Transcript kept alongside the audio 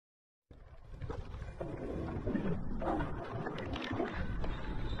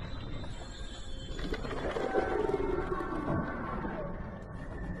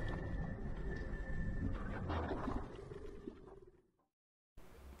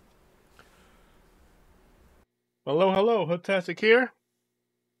Hello, hello, HoodTastic here.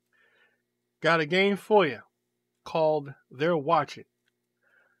 Got a game for you called They're Watching.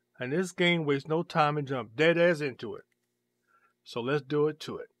 And this game wastes no time and jump dead ass into it. So let's do it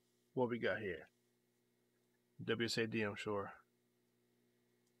to it. What we got here? WSAD, I'm sure.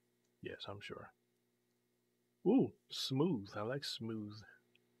 Yes, I'm sure. Ooh, smooth. I like smooth.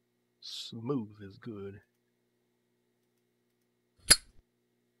 Smooth is good.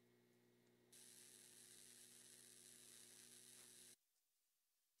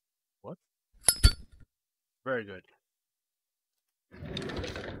 What? Very good.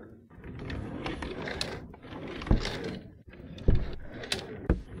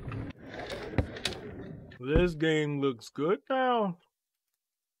 This game looks good now.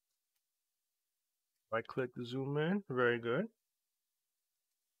 Right click to zoom in. Very good.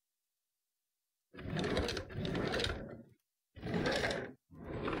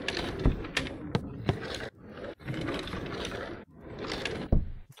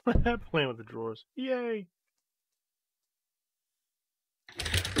 Playing with the drawers. Yay.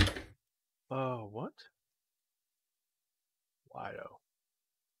 What? Why though?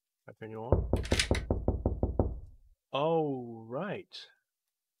 Continue on. Oh, right.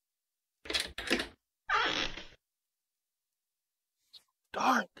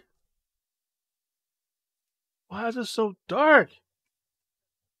 Dark. Why is it so dark?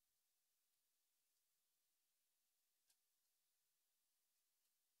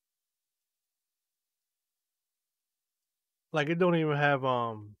 Like it don't even have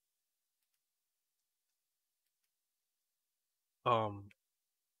um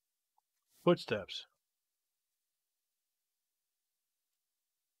footsteps.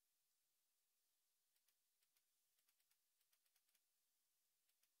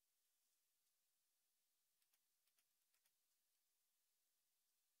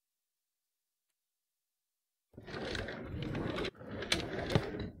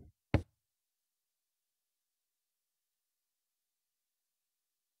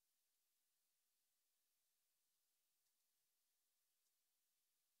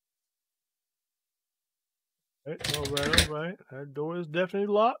 Right, all right, all right. That door is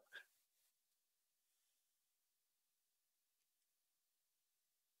definitely locked.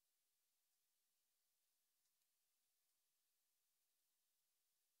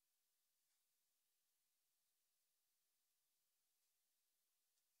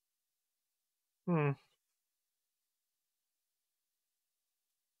 Hmm.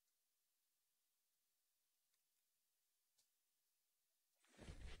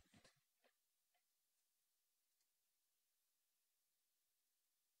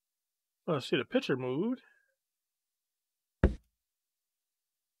 Oh, see the picture moved.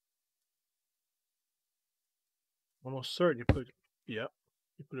 Almost certain you put. Yep.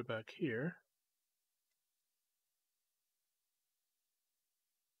 You put it back here.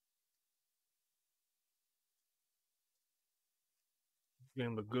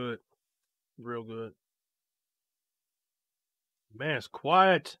 Game look good, real good. Man, it's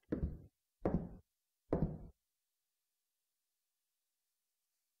quiet.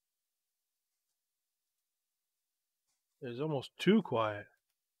 It's almost too quiet.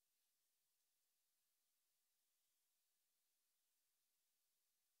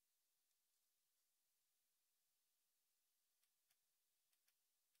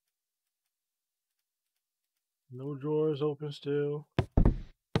 No drawers open still.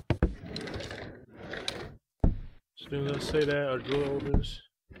 As soon as I say that, a drawer opens.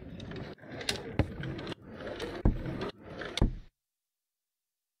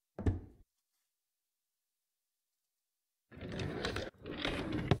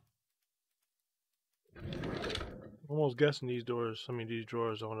 Almost guessing these doors. I mean, these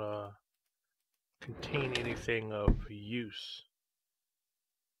drawers don't contain anything of use.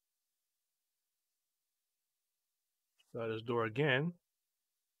 Try this door again.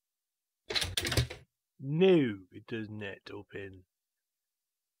 No, it does not open.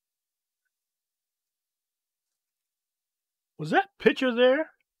 Was that picture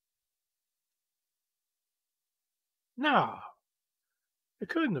there? No, it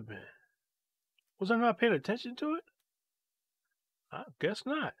couldn't have been. Was I not paying attention to it? I guess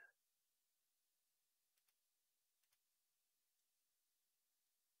not.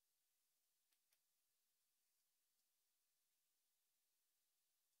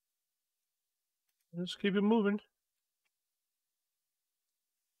 Let's keep it moving. .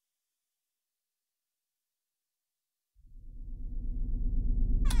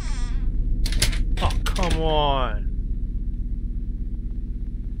 Come on.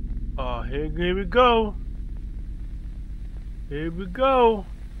 Oh, here we go. Here we go.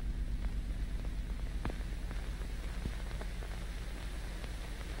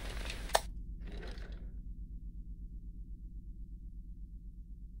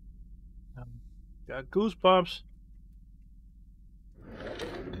 Got goosebumps.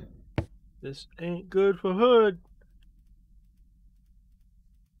 This ain't good for Hood.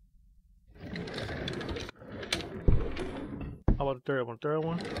 How about the third one? Third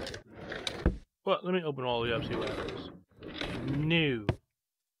one? Well, let me open all the way up, see what happens. New.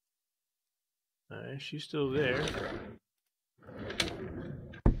 Alright, she's still there.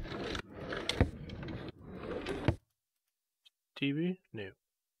 TV? New.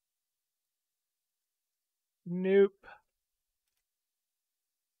 Nope.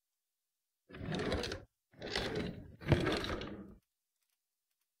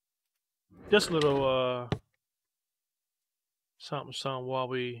 Just a little something while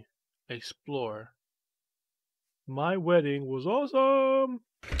we explore. My wedding was awesome.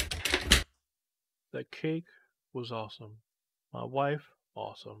 The cake was awesome. My wife,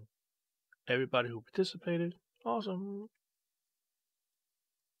 awesome. Everybody who participated, awesome.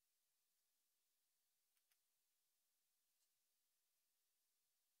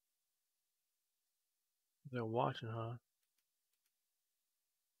 They're watching, huh?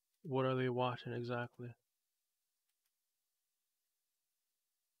 What are they watching exactly?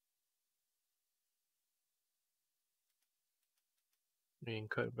 You ain't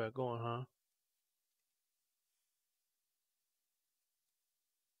cut it back on, huh?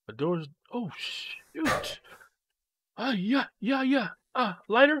 The door's. Oh, shoot. Yeah.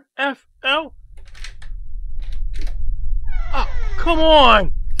 Lighter? FL? Ah, come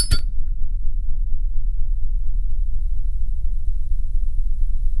on!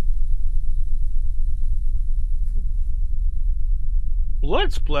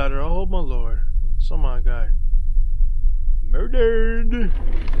 Blood splatter, oh my lord. Somebody got murdered.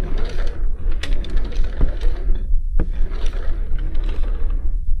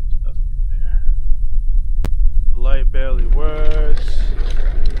 Light barely works.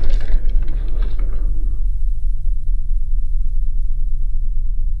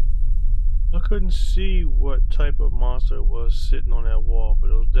 I couldn't see what type of monster was sitting on that wall, but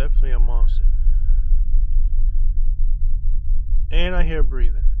it was definitely a monster. And I hear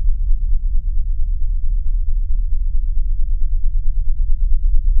breathing.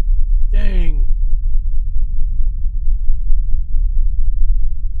 Dang.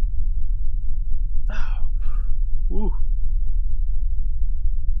 Oh. Woo.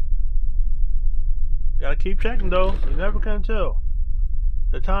 Gotta keep checking though. You never can tell.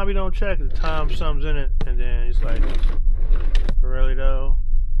 The time you don't check, the time something's in it, and then it's like, really though?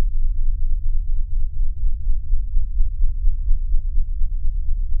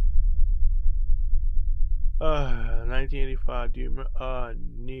 1985. Do you remember?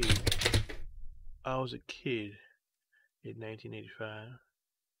 No. I was a kid in 1985.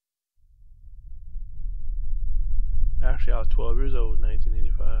 Actually, I was 12 years old in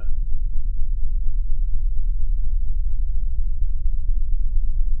 1985.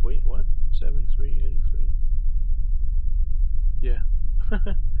 Wait, what? 73, 83. Yeah.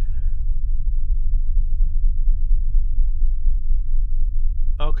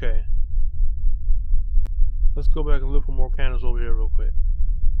 Okay. Let's go back and look for more candles over here real quick.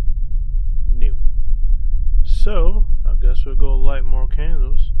 New. So, I guess we'll go light more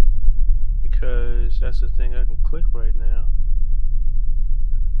candles, because that's the thing I can click right now.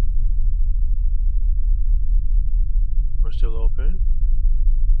 We're still open.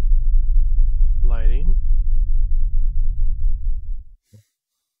 Lighting.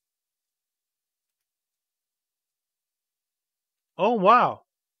 Oh, wow.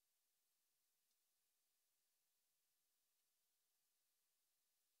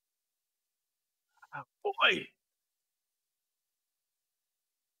 Oh, boy.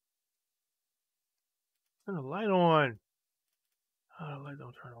 Turn the light on. Oh, the light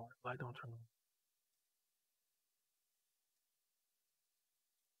don't turn on. Light don't turn on.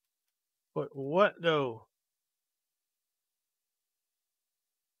 But what though?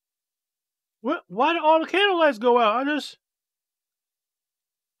 What? Why did all the candle lights go out? I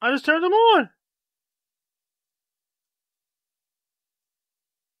just turned them on.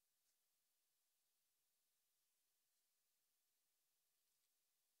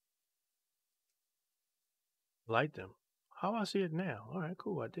 Light them. How I see it now? All right,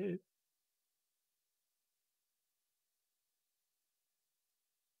 cool. I did.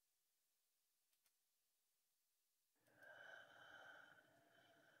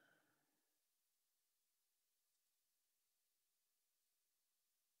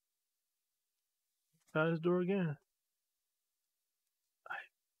 Try this door again. I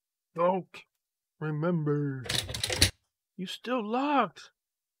don't remember. You still locked.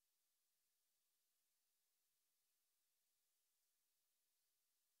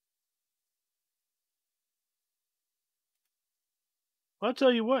 I'll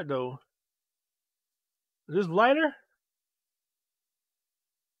tell you what though. Is this lighter?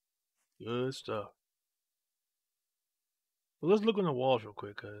 Good stuff. Well, let's look on the walls real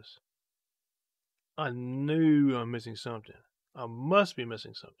quick, cause I knew I'm missing something. I must be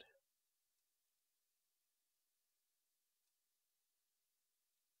missing something.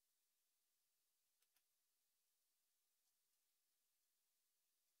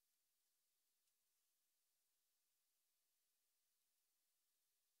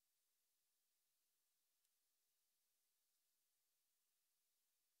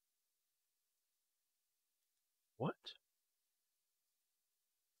 What?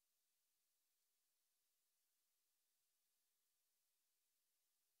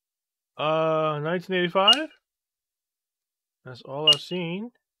 1985? That's all I've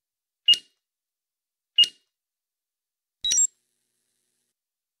seen.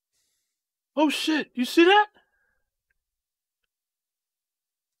 Oh shit, you see that?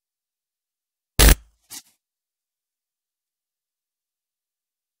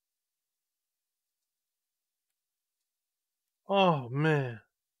 Oh man.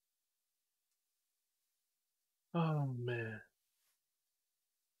 Oh man.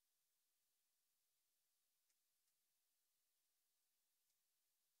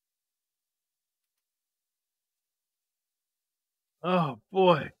 Oh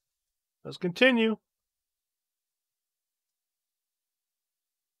boy. Let's continue.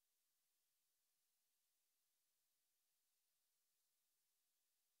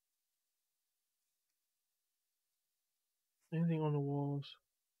 Anything on the walls?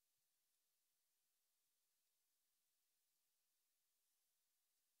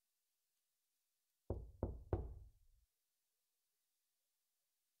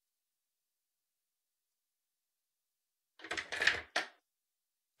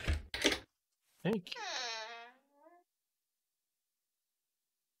 Thank you.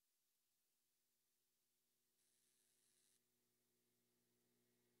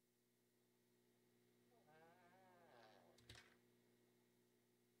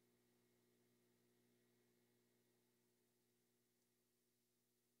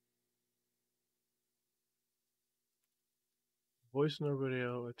 Voice in the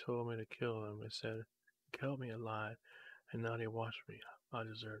video, it told me to kill him. It said, "Kill me alive," and now they watch me. I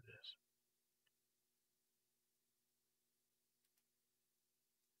deserve this.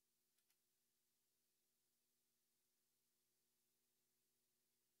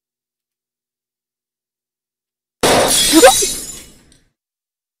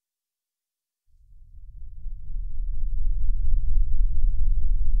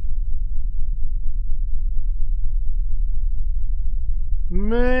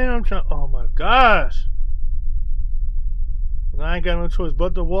 Man, I'm trying. Oh my gosh. And I ain't got no choice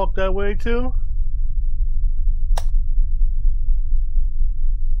but to walk that way too.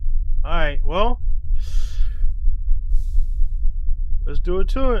 Alright, well. Let's do it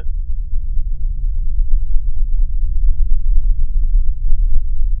to it.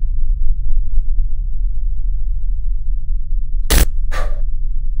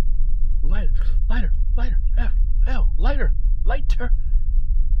 Lighter, F, L, lighter.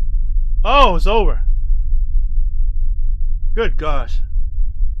 Oh, it's over. Good gosh.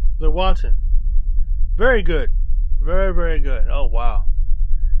 They're watching. Very good. Very, very good. Oh, wow.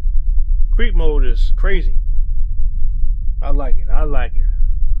 Creep mode is crazy. I like it.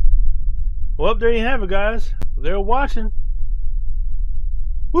 Well, there you have it, guys. They're watching.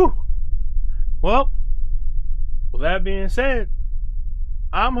 Whew. Well, with that being said,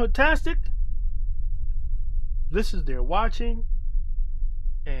 I'm HoodTastic. This is They're Watching.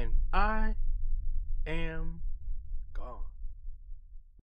 And I am